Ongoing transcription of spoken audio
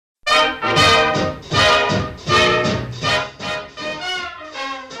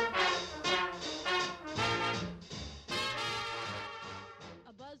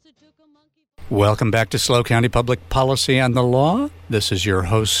Welcome back to SLO County Public Policy and the Law. This is your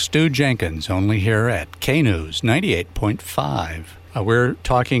host, Stu Jenkins, only here at K-News 98.5. We're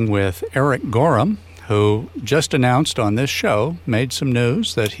talking with Erik Gorham, who just announced on this show, made some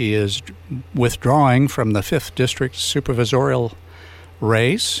news that he is withdrawing from the 5th District Supervisorial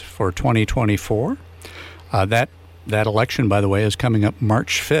race for 2024. That election, by the way, is coming up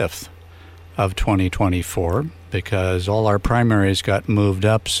March 5th of 2024 because all our primaries got moved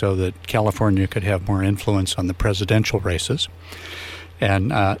up so that California could have more influence on the presidential races.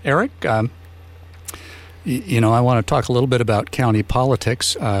 And Erik, I want to talk a little bit about county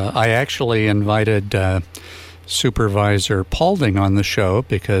politics. I actually invited Supervisor Paulding on the show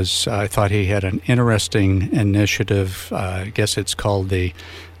because I thought he had an interesting initiative. I guess it's called the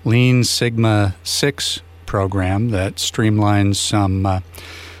Lean Sigma 6 program that streamlines some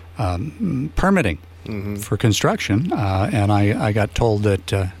permitting for construction. And I got told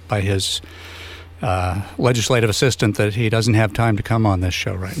that by his legislative assistant that he doesn't have time to come on this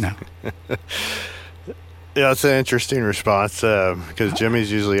show right now. Yeah, it's an interesting response because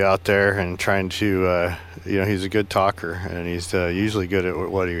Jimmy's usually out there and trying to, he's a good talker and he's usually good at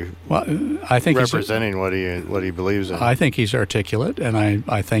what he I think representing what he believes in. I think he's articulate, and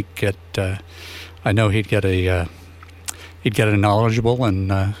I think I know he'd get a knowledgeable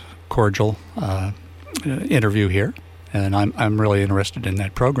and cordial interview here, and I'm really interested in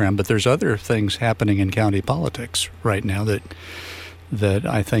that program. But there's other things happening in county politics right now that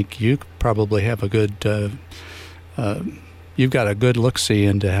I think you probably have a good, you've got a good look-see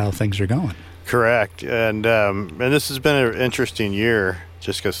into how things are going. Correct. And this has been an interesting year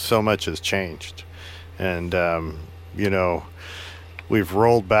just because so much has changed. And, we've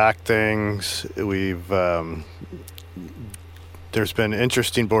rolled back things. There's been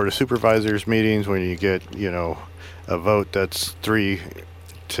interesting Board of Supervisors meetings when you get, a vote that's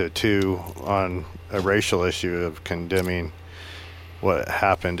 3-2 on a racial issue of condemning what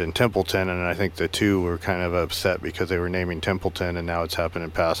happened in Templeton, and I think the two were kind of upset because they were naming Templeton, and now it's happened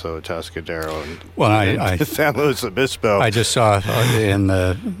in Paso, Atascadero, and San Luis Obispo. I just saw in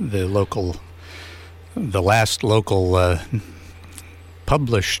the last local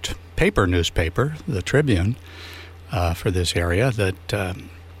published newspaper, the Tribune, for this area, that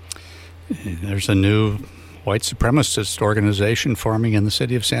there's a new white supremacist organization forming in the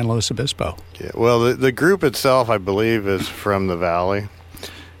city of San Luis Obispo. Yeah, well, the group itself, I believe, is from the Valley,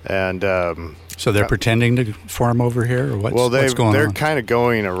 and so they're pretending to form over here, or what's going on? They're kind of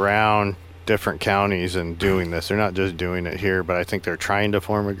going around different counties and doing this. They're not just doing it here, but I think they're trying to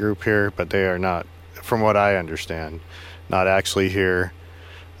form a group here, but they are not, from what I understand, not actually here.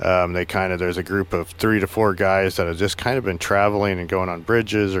 There's a group of 3 to 4 guys that have just kind of been traveling and going on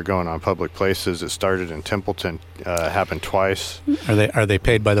bridges or going on public places. It started in Templeton, happened twice. Are they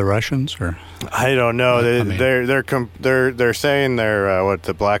paid by the Russians, or? I don't know. They're saying they're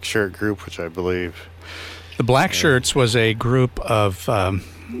the Black Shirt Group, which I believe. The Black Shirts was a group of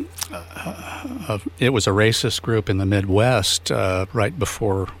it was a racist group in the Midwest right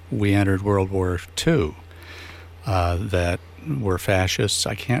before we entered World War II that were fascists.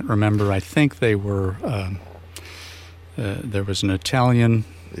 I can't remember. I think they were. There was an Italian.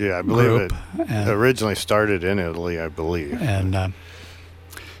 Yeah, I believe group, it originally started in Italy, I believe. And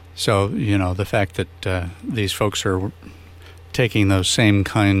so the fact that these folks are taking those same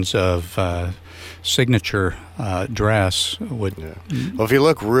kinds of signature dress would. Yeah. Well, if you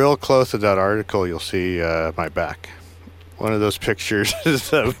look real close at that article, you'll see my back. One of those pictures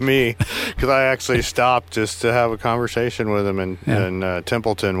is of me, because I actually stopped just to have a conversation with him in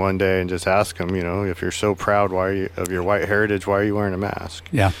Templeton one day and just ask him, if you're so proud of your white heritage, why are you wearing a mask?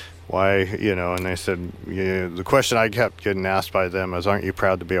 Yeah. Why, and they said, the question I kept getting asked by them is, aren't you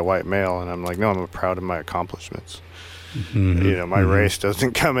proud to be a white male? And I'm like, no, I'm proud of my accomplishments. Mm-hmm. My race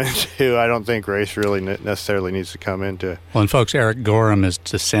doesn't come into, I don't think race really necessarily needs to come into. Well, and folks, Erik Gorham is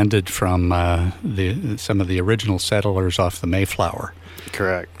descended from some of the original settlers off the Mayflower.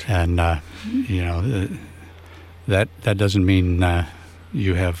 Correct. And, that doesn't mean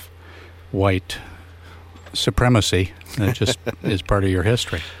you have white supremacy. That just is part of your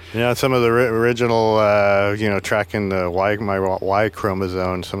history. Yeah, some of the original, tracking my Y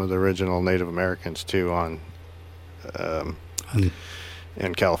chromosome, some of the original Native Americans, too,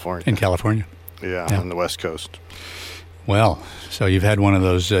 in California. In California? Yeah, on the West Coast. Well, so you've had one of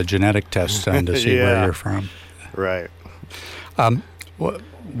those genetic tests done to see where you're from. Right.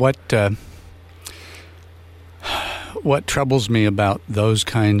 What troubles me about those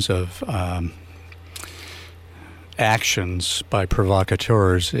kinds of actions by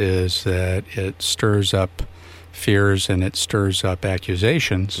provocateurs is that it stirs up fears and it stirs up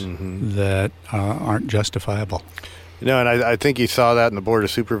accusations that aren't justifiable. And I think you saw that in the Board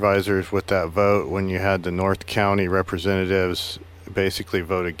of Supervisors with that vote when you had the North County representatives basically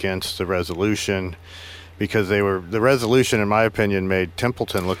vote against the resolution because the resolution, in my opinion, made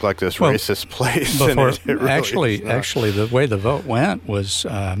Templeton look like this racist place. Actually, the way the vote went was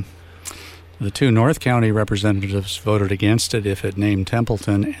the two North County representatives voted against it if it named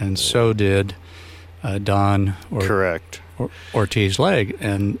Templeton, and so did Don Ortiz Legg.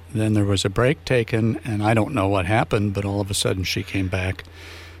 And then there was a break taken, and I don't know what happened, but all of a sudden she came back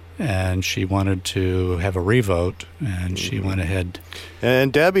and she wanted to have a revote, and she went ahead.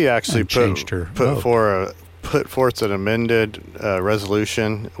 And Debbie actually put forth an amended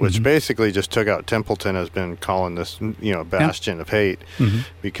resolution, which basically just took out Templeton has been calling this, bastion of hate,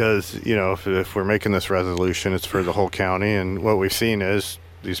 because if we're making this resolution, it's for the whole county, and what we've seen is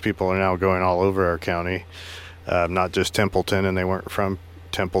these people are now going all over our county, not just Templeton, and they weren't from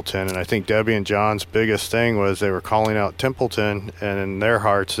Templeton. And I think Debbie and John's biggest thing was they were calling out Templeton, and in their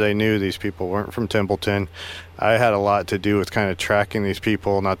hearts they knew these people weren't from Templeton. I had a lot to do with kind of tracking these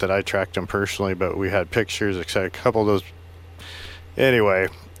people, not that I tracked them personally, but we had pictures, etc. A couple of those. Anyway,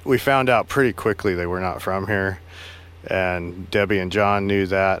 we found out pretty quickly they were not from here, and Debbie and John knew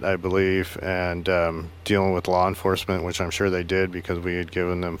that, I believe, and dealing with law enforcement, which I'm sure they did because we had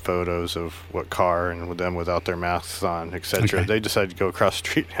given them photos of what car and with them without their masks on, etc. Okay. They decided to go across the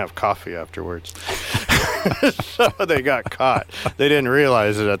street and have coffee afterwards. So they got caught. They didn't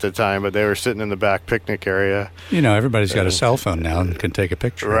realize it at the time, but they were sitting in the back picnic area. Everybody's got a cell phone now and can take a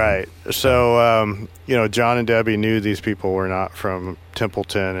picture. Right. So, John and Debbie knew these people were not from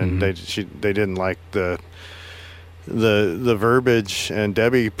Templeton, and they didn't like the verbiage, and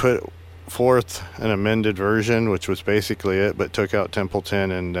Debbie put forth an amended version, which was basically it, but took out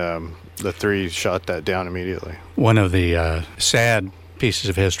Templeton, and the three shot that down immediately. One of the sad pieces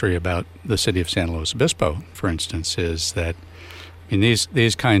of history about the city of San Luis Obispo, for instance, is that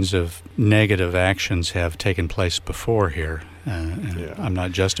these kinds of negative actions have taken place before here. I'm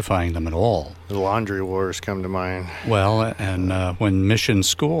not justifying them at all. The laundry wars come to mind. Well, and when Mission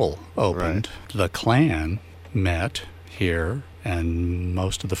School opened, the Klan met here, and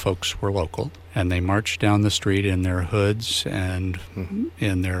most of the folks were local, and they marched down the street in their hoods and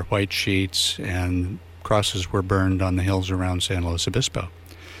in their white sheets, and crosses were burned on the hills around San Luis Obispo.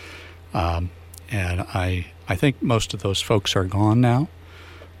 And I think most of those folks are gone now,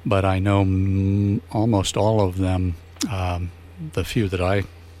 but I know almost all of them, the few that I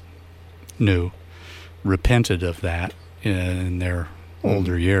knew, repented of that in their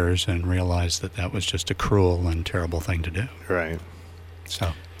older years and realized that was just a cruel and terrible thing to do. Right.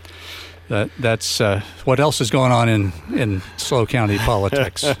 So that's what else is going on in SLO County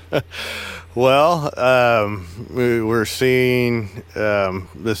politics. Well, we're seeing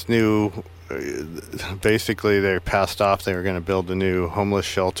this new. Basically, they passed off. They were going to build a new homeless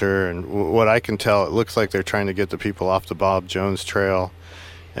shelter, and what I can tell, it looks like they're trying to get the people off the Bob Jones Trail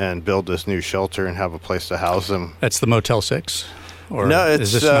and build this new shelter and have a place to house them. That's the Motel 6. Or no,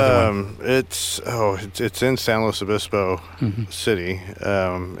 is this another one? It's in San Luis Obispo City.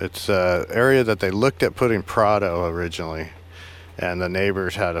 It's an area that they looked at putting Prado originally, and the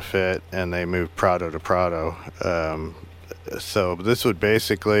neighbors had a fit, and they moved Prado to Prado. So this would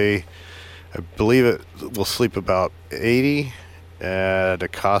basically, I believe it will sleep about 80 at a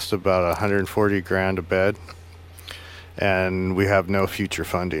cost of about $140,000 a bed, and we have no future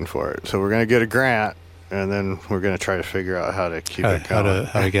funding for it. So we're going to get a grant, and then we're going to try to figure out how to keep it going.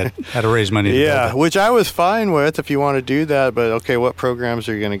 How to raise money to build it. Which I was fine with if you want to do that, but okay, what programs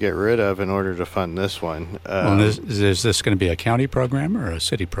are you going to get rid of in order to fund this one? Is this going to be a county program or a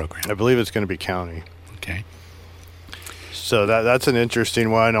city program? I believe it's going to be county. Okay. So that's an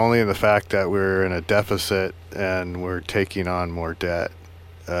interesting one, only in the fact that we're in a deficit and we're taking on more debt.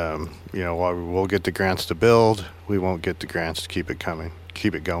 While we'll get the grants to build, we won't get the grants to keep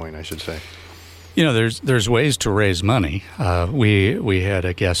it going, I should say. There's ways to raise money. We had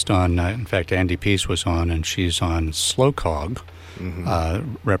a guest on, in fact, Andy Peace was on, and she's on SLOCOG,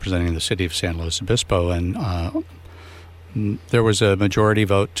 representing the city of San Luis Obispo, and there was a majority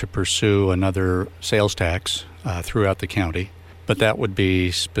vote to pursue another sales tax throughout the county, but that would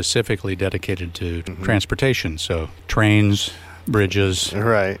be specifically dedicated to transportation, so trains, bridges,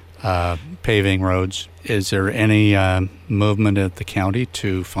 paving roads. Is there any movement at the county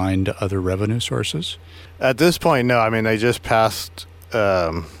to find other revenue sources? At this point, no. I mean, they just passed,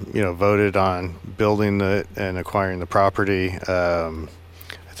 voted on building it and acquiring the property. I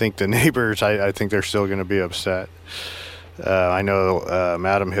think the neighbors, I think they're still going to be upset. I know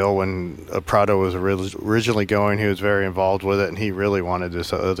Madam Hill, when Prado was originally going, he was very involved with it, and he really wanted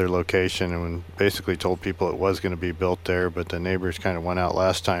this other location and basically told people it was going to be built there, but the neighbors kind of went out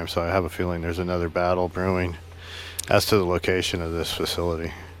last time, so I have a feeling there's another battle brewing as to the location of this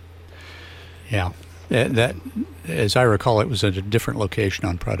facility. Yeah. That, as I recall, it was at a different location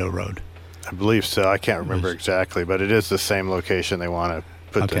on Prado Road. I believe so. I can't remember exactly, but it is the same location they want to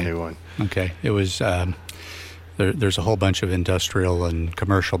put the new one. Okay. It was... There's a whole bunch of industrial and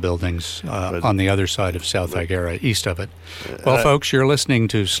commercial buildings on the other side of South Higuera, east of it. Well, folks, you're listening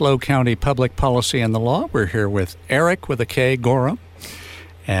to SLO County Public Policy and the Law. We're here with Erik with a K Gorham,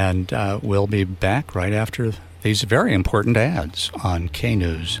 and we'll be back right after these very important ads on K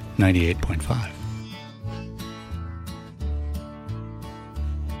News 98.5.